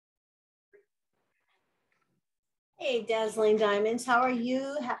Hey, Dazzling Diamonds, how are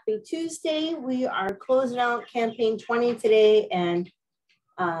you? Happy Tuesday. We are closing out campaign 20 today, and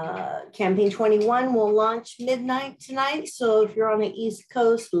campaign 21 will launch midnight tonight. So if you're on the East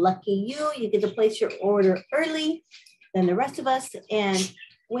Coast, lucky you get to place your order early than the rest of us. And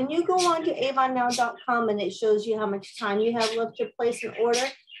when you go on to avonnow.com and it shows you how much time you have left to place an order,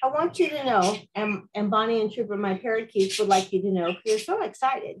 I want you to know, and Bonnie and Trooper, my parakeets, would like you to know, because you're so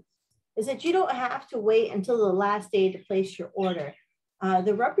excited, is that you don't have to wait until the last day to place your order.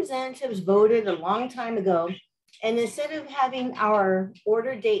 The representatives voted a long time ago, and instead of having our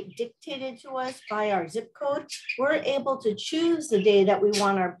order date dictated to us by our zip code, we're able to choose the day that we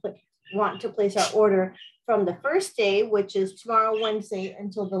want to place our order from the first day, which is tomorrow, Wednesday,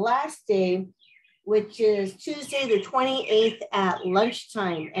 until the last day, which is Tuesday, the 28th at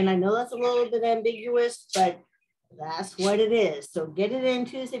lunchtime. And I know that's a little bit ambiguous, but that's what it is. So get it in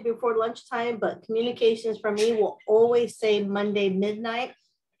Tuesday before lunchtime, but communications from me will always say Monday midnight,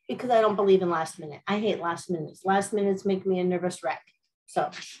 because I don't believe in last minute. I hate last minutes. Last minutes make me a nervous wreck.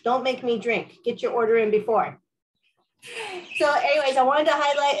 So don't make me drink. Get your order in before. So anyways, I wanted to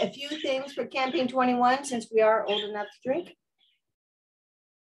highlight a few things for campaign 21 since we are old enough to drink.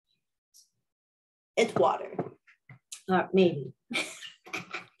 It's water. Maybe.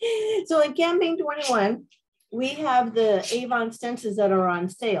 So in campaign 21, we have the Avon stencils that are on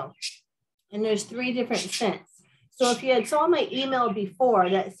sale, and there's 3 different scents. So if you had saw my email before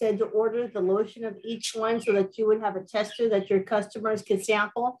that said to order the lotion of each one so that you would have a tester that your customers could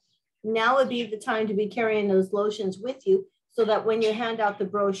sample, now would be the time to be carrying those lotions with you so that when you hand out the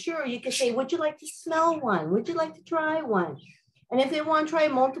brochure, you can say, would you like to smell one? Would you like to try one? And if they want to try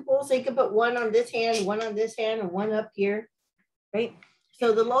multiples, they can put one on this hand, one on this hand, and one up here, right?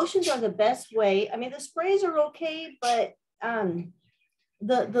 So the lotions are the best way. I mean, the sprays are okay, but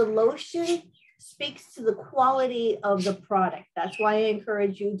the lotion speaks to the quality of the product. That's why I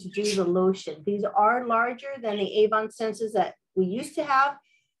encourage you to do the lotion. These are larger than the Avon stencils that we used to have,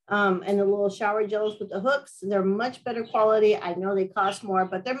 and the little shower gels with the hooks. They're much better quality. I know they cost more,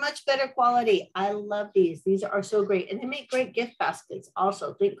 but they're much better quality. I love these. These are so great. And they make great gift baskets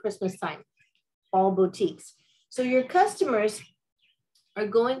also. Think Christmas time, fall boutiques. So your customers are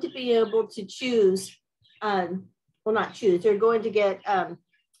going to be able to choose, well, not choose, they're going to get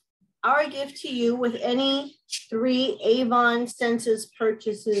our gift to you with any 3 Avon stencils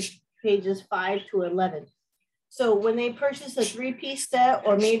purchases, pages 5 to 11. So when they purchase a 3-piece set,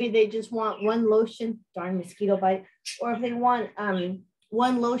 or maybe they just want 1 lotion, darn mosquito bite, or if they want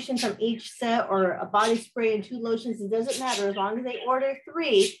 1 lotion from each set, or a body spray and 2 lotions, it doesn't matter. As long as they order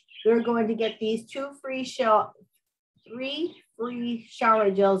 3, they're going to get these 3 free shower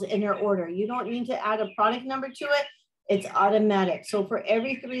gels in their order. You don't need to add a product number to it. It's automatic. So for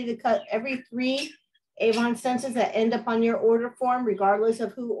every 3 Avon stencils that end up on your order form, regardless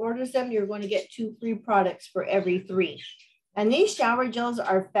of who orders them, you're going to get 2 free products for every 3. And these shower gels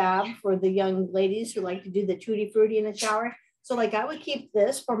are fab for the young ladies who like to do the tutti frutti in the shower. So like I would keep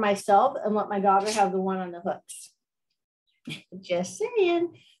this for myself and let my daughter have the one on the hooks. Just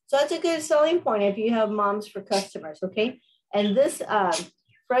saying. So that's a good selling point if you have moms for customers, okay? And this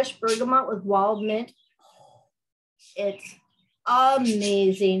fresh bergamot with wild mint, it's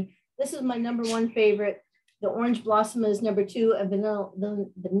amazing. This is my #1 favorite. The orange blossom is #2, and vanilla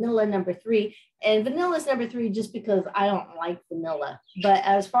 #3. And vanilla is #3 just because I don't like vanilla. But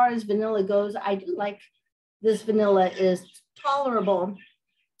as far as vanilla goes, I do like this. Vanilla is tolerable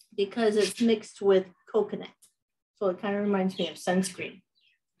because it's mixed with coconut. So it kind of reminds me of sunscreen.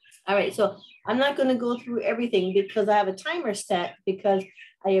 All right, so I'm not going to go through everything because I have a timer set, because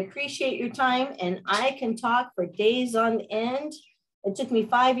I appreciate your time and I can talk for days on end. It took me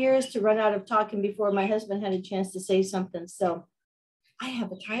 5 years to run out of talking before my husband had a chance to say something. So I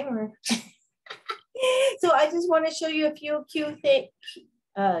have a timer. So I just want to show you a few cute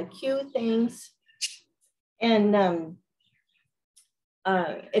things. And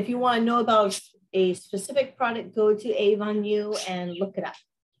if you want to know about a specific product, go to Avon U and look it up.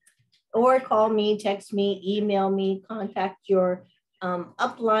 Or call me, text me, email me, contact your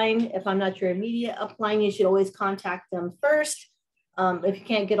upline. If I'm not your immediate upline, you should always contact them first. If you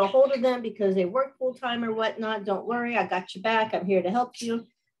can't get a hold of them because they work full-time or whatnot, don't worry, I got your back. I'm here to help you.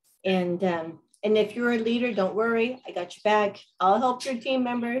 And if you're a leader, don't worry, I got your back. I'll help your team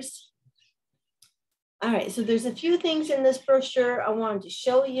members. All right, so there's a few things in this brochure I wanted to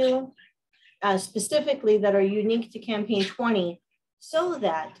show you specifically that are unique to campaign 20 so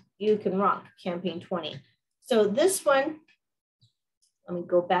that you can rock campaign 20. So this one, let me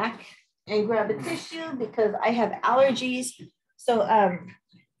go back and grab a tissue because I have allergies. So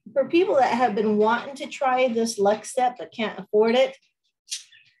for people that have been wanting to try this Lux set but can't afford it,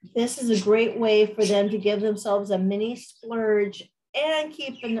 this is a great way for them to give themselves a mini splurge and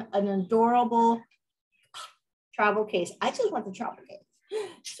keep an adorable travel case. I just want the travel case.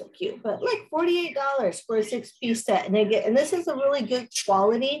 So cute, but like $48 for a 6-piece set. And this is a really good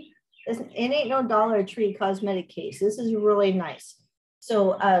quality. It ain't no Dollar Tree cosmetic case. This is really nice.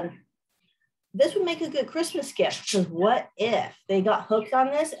 So this would make a good Christmas gift, because what if they got hooked on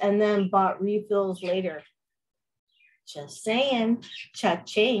this and then bought refills later? Just saying,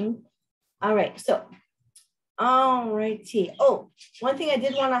 cha-ching. All right, so, all righty. Oh, one thing I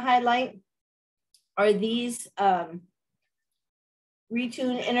did want to highlight are these Retune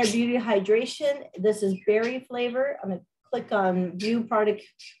Inner Beauty Hydration. This is berry flavor. I'm gonna click on view product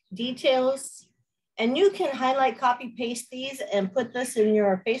details, and you can highlight, copy, paste these and put this in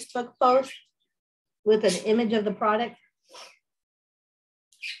your Facebook post with an image of the product.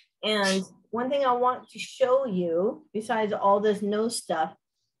 And one thing I want to show you, besides all this nose stuff,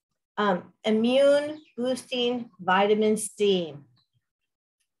 immune boosting vitamin C.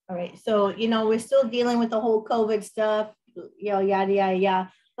 All right, so, you know, we're still dealing with the whole COVID stuff, you know, yada, yada,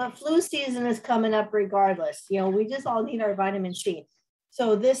 yada. But flu season is coming up regardless. You know, we just all need our vitamin C.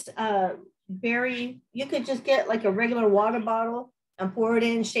 So this berry, you could just get like a regular water bottle and pour it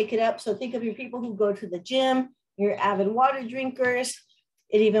in, shake it up. So think of your people who go to the gym, your avid water drinkers.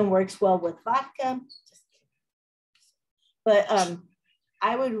 It even works well with vodka. But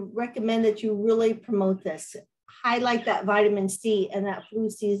I would recommend that you really promote this. Highlight that vitamin C, and that flu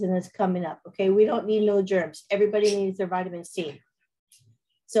season is coming up, okay? We don't need no germs. Everybody needs their vitamin C.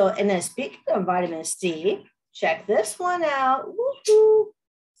 So, and then speaking of vitamin C, check this one out. Woo-hoo.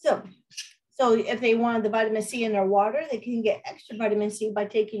 So if they wanted the vitamin C in their water, they can get extra vitamin C by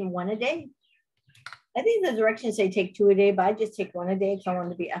taking 1 a day. I think the directions say take 2 a day, but I just take 1 a day because I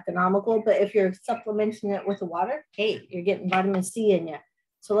want to be economical. But if you're supplementing it with the water, hey, you're getting vitamin C in you.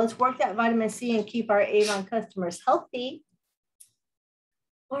 So let's work that vitamin C and keep our Avon customers healthy.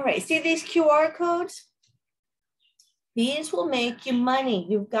 All right, see these QR codes? These will make you money.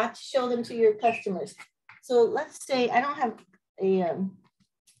 You've got to show them to your customers. So let's say I don't have a,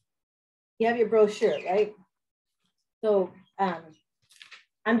 you have your brochure, right? So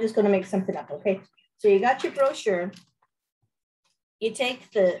I'm just gonna make something up, okay? So you got your brochure. You take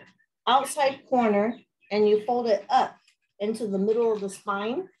the outside corner and you fold it up into the middle of the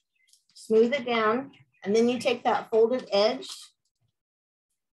spine, smooth it down, and then you take that folded edge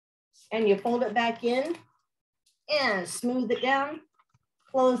and you fold it back in and smooth it down,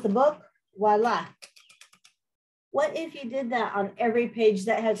 close the book, voila. What if you did that on every page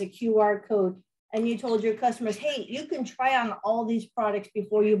that has a QR code and you told your customers, hey, you can try on all these products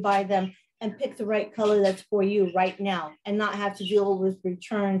before you buy them and pick the right color that's for you right now and not have to deal with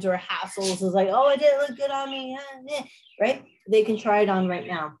returns or hassles. It's like, oh, it didn't look good on me, right? They can try it on right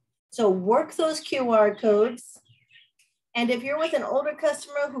now. So work those QR codes. And if you're with an older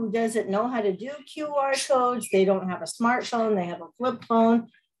customer who doesn't know how to do QR codes, they don't have a smartphone, they have a flip phone,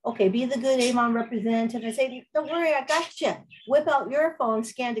 okay, be the good Avon representative and say, don't worry, I got you. Whip out your phone,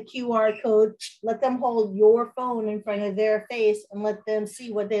 scan the QR code, let them hold your phone in front of their face and let them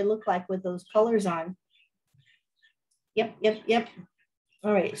see what they look like with those colors on. Yep.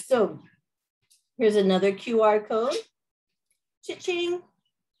 All right, so here's another QR code. Cha-ching.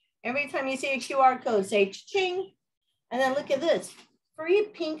 Every time you see a QR code, say cha-ching. And then look at this, free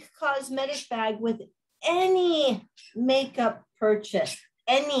pink cosmetic bag with any makeup purchase.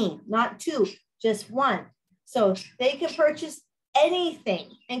 Any, not 2, just 1. So they can purchase anything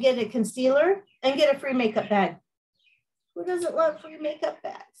and get a concealer and get a free makeup bag. Who doesn't love free makeup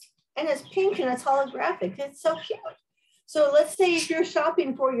bags? And it's pink and it's holographic. It's so cute. So let's say if you're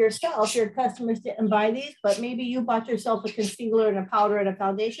shopping for yourself, your customers didn't buy these, but maybe you bought yourself a concealer and a powder and a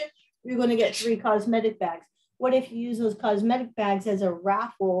foundation, you're going to get 3 cosmetic bags. What if you use those cosmetic bags as a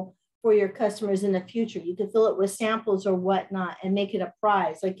raffle for your customers in the future? You could fill it with samples or whatnot and make it a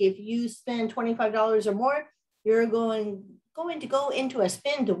prize. Like if you spend $25 or more, you're going to go into a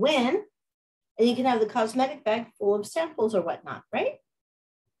spin to win, and you can have the cosmetic bag full of samples or whatnot, right?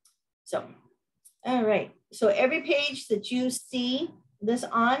 So, all right. So every page that you see this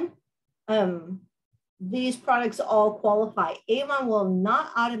on, these products all qualify. Avon will not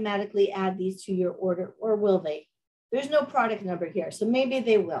automatically add these to your order, or will they? There's no product number here, so maybe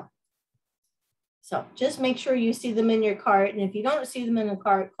they will. So just make sure you see them in your cart. And if you don't see them in the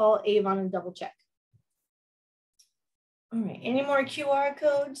cart, call Avon and double check. All right, any more QR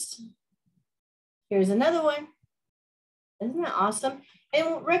codes? Here's another one. Isn't that awesome?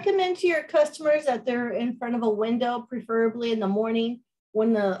 And recommend to your customers that they're in front of a window, preferably in the morning,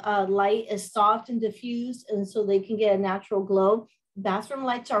 when the light is soft and diffused, and so they can get a natural glow. Bathroom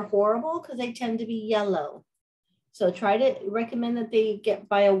lights are horrible because they tend to be yellow. So try to recommend that they get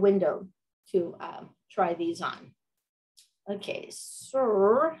by a window to try these on. Okay,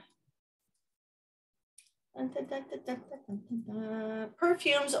 so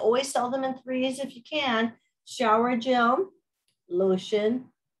perfumes, always sell them in 3s if you can. Shower gel, lotion,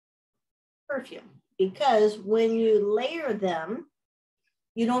 perfume. Because when you layer them,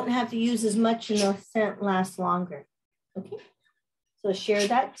 you don't have to use as much and the scent lasts longer. Okay, so share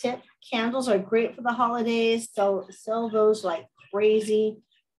that tip. Candles are great for the holidays. So sell those like crazy.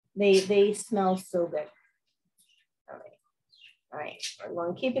 They smell so good. All right, we're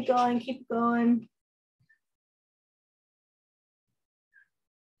going to keep it going, keep it going.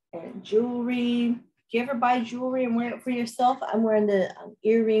 And jewelry. Do you ever buy jewelry and wear it for yourself? I'm wearing the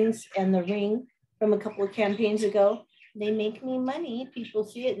earrings and the ring from a couple of campaigns ago. They make me money. People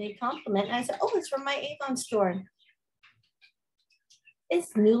see it and they compliment. And I said, oh, it's from my Avon store.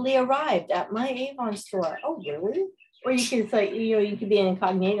 It's newly arrived at my Avon store. Oh, really? Or you could say, you could be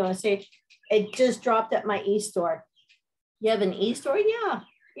incognito and say, it just dropped at my e-store. You have an e-store?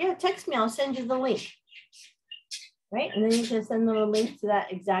 Yeah, text me. I'll send you the link. Right? And then you can send them a link to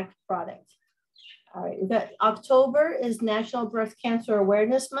that exact product. All right, we've got October is National Breast Cancer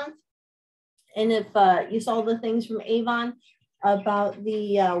Awareness Month. And if you saw the things from Avon about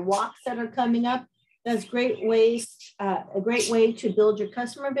the walks that are coming up, that's a great way to build your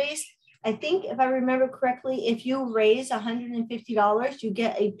customer base. I think if I remember correctly, if you raise $150, you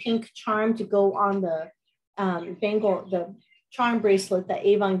get a pink charm to go on the the charm bracelet that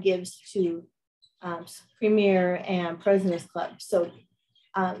Avon gives to Premier and President's Club. So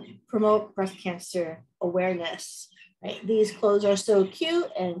promote breast cancer awareness. Right? These clothes are so cute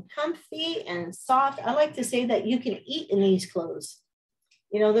and comfy and soft. I like to say that you can eat in these clothes.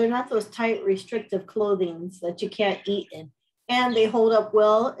 They're not those tight, restrictive clothings that you can't eat in. And they hold up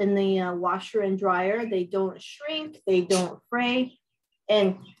well in the washer and dryer. They don't shrink. They don't fray.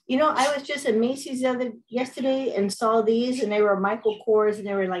 And, I was just at Macy's yesterday and saw these, and they were Michael Kors, and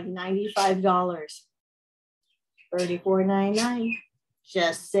they were like $95. $34.99.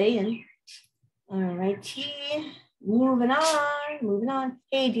 Just saying. All right, moving on.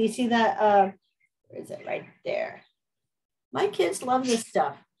 Hey, do you see that? Where is it? Right there. My kids love this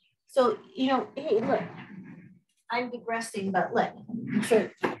stuff. So, hey, look, I'm digressing, but look, so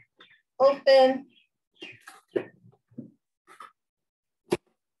open.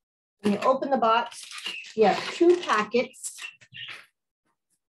 When you open the box, you have 2 packets.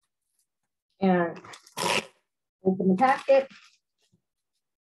 And open the packet.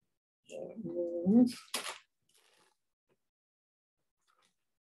 And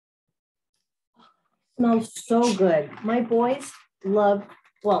smells so good. My boys love,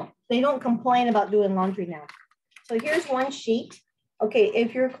 they don't complain about doing laundry now. So here's one sheet. Okay,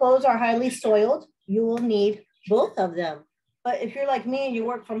 if your clothes are highly soiled, you will need both of them. But if you're like me and you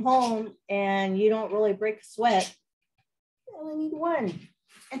work from home and you don't really break a sweat, you only need one.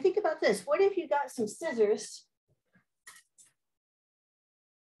 And think about this. What if you got some scissors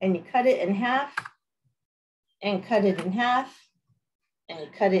and you cut it in half and cut it in half and you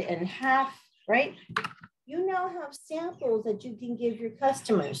cut it in half, right? You now have samples that you can give your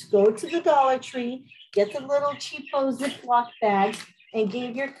customers. Go to the Dollar Tree, get the little cheapo Ziploc bags and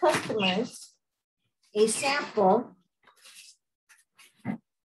give your customers a sample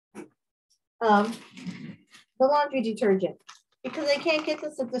of the laundry detergent. Because they can't get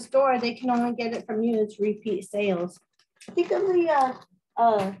this at the store, they can only get it from you. It's repeat sales. Think of the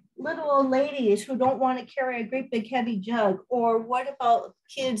little old ladies who don't want to carry a great big heavy jug. Or what about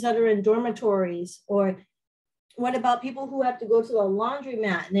kids that are in dormitories? Or what about people who have to go to the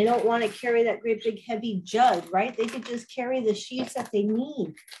laundromat and they don't want to carry that great big heavy jug, right? They could just carry the sheets that they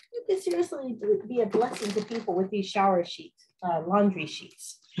need. You could seriously be a blessing to people with these shower sheets, laundry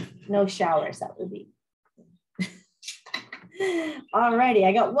sheets. No showers, that would be. All righty,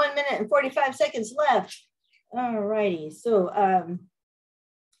 I got 1 minute and 45 seconds left. All righty, so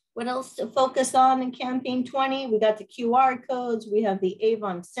what else to focus on in campaign 20? We got the QR codes, we have the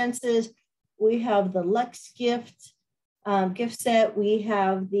Avon Senses, we have the Lux gift set, we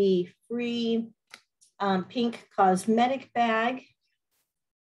have the free pink cosmetic bag.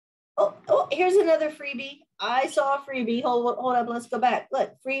 Oh, here's another freebie. I saw a freebie. Hold up, let's go back.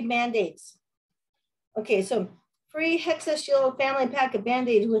 Look, free Band-Aids. Okay, so free Hexa Shield family pack of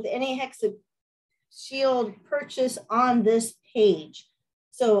Band-Aids with any Hexa Shield purchase on this page.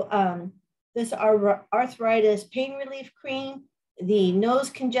 So this arthritis pain relief cream, the nose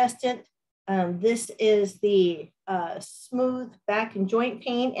congestant, This is the smooth back and joint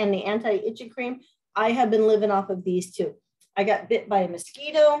pain and the anti-itching cream. I have been living off of these two. I got bit by a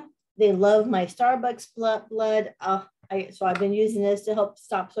mosquito. They love my Starbucks blood. So I've been using this to help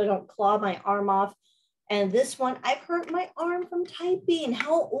stop so I don't claw my arm off. And this one, I've hurt my arm from typing.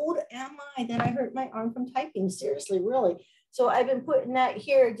 How old am I that I hurt my arm from typing? Seriously, really. So I've been putting that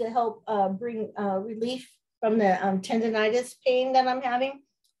here to help bring relief from the tendonitis pain that I'm having.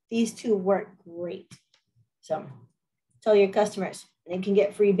 These two work great. So tell your customers they can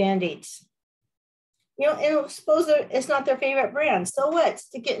get free Band-Aids. You know, and suppose it's not their favorite brand. So what?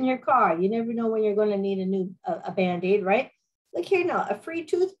 Stick it in your car. You never know when you're going to need a new Band-Aid, right? Look here now, a free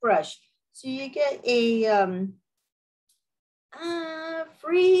toothbrush. So you get a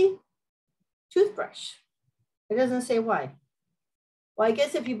free toothbrush. It doesn't say why. Well, I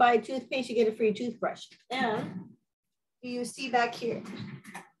guess if you buy a toothpaste, you get a free toothbrush. And you see back here,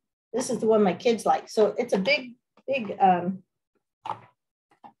 this is the one my kids like. So it's a big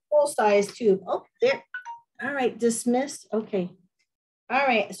full-size tube. Oh, there. All right, dismissed. Okay. All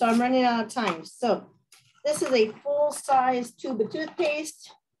right, so I'm running out of time. So this is a full-size tube of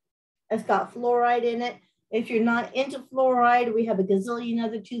toothpaste. It's got fluoride in it. If you're not into fluoride, we have a gazillion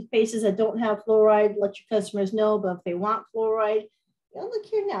other toothpastes that don't have fluoride. Let your customers know, but if they want fluoride, you know, look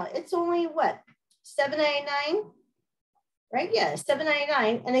here now. It's only what, $7.99, right? Yeah,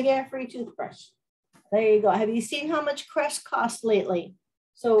 $7.99, and they get a free toothbrush. There you go. Have you seen how much Crest costs lately?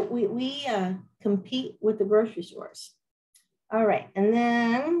 So we compete with the grocery stores. All right, and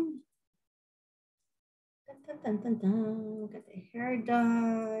then got the hair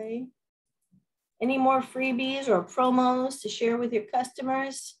dye. Any more freebies or promos to share with your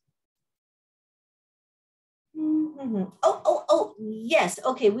customers? Oh, yes.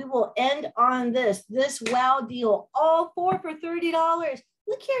 Okay, we will end on this wow deal. All 4 for $30.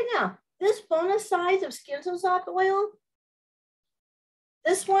 Look here now. This bonus size of Skin So Soft oil,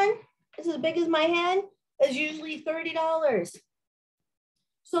 this one is as big as my hand, is usually $30.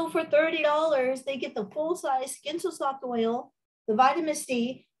 So for $30, they get the full size Skin So Soft oil, the vitamin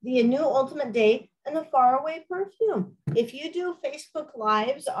C, the new Ultimate Day, and the Faraway perfume. If you do Facebook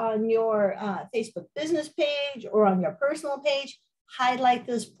Lives on your Facebook business page or on your personal page, highlight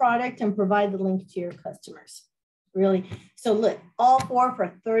this product and provide the link to your customers. Really. So look, all 4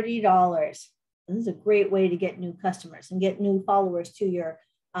 for $30. This is a great way to get new customers and get new followers to your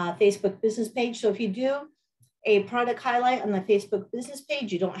Facebook business page. So if you do a product highlight on the Facebook business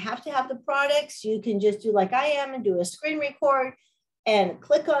page, you don't have to have the products. You can just do like I am and do a screen record and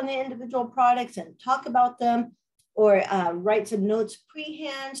click on the individual products and talk about them, or write some notes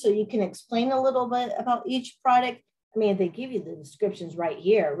pre-hand so you can explain a little bit about each product. I mean, they give you the descriptions right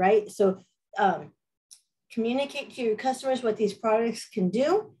here, right? So communicate to your customers what these products can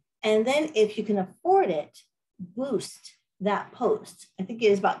do. And then if you can afford it, boost that post. I think it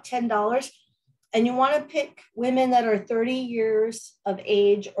is about $10. And you want to pick women that are 30 years of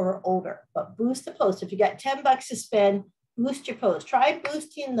age or older, but boost the post. If you got $10 to spend, boost your post. Try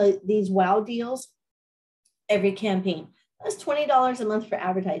boosting these wow deals every campaign. That's $20 a month for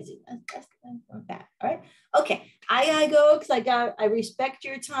advertising. That's not bad. All right. Okay. I gotta go because I respect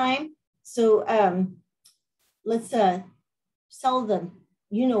your time. So let's sell them,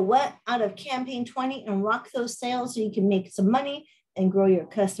 you know what, out of campaign 20 and rock those sales so you can make some money and grow your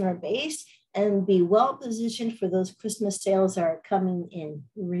customer base and be well positioned for those Christmas sales that are coming in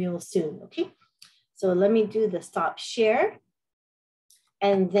real soon. Okay. So let me do the stop share,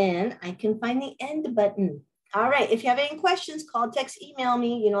 and then I can find the end button. All right, if you have any questions, call, text, email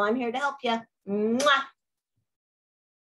me. You know I'm here to help you. Mwah.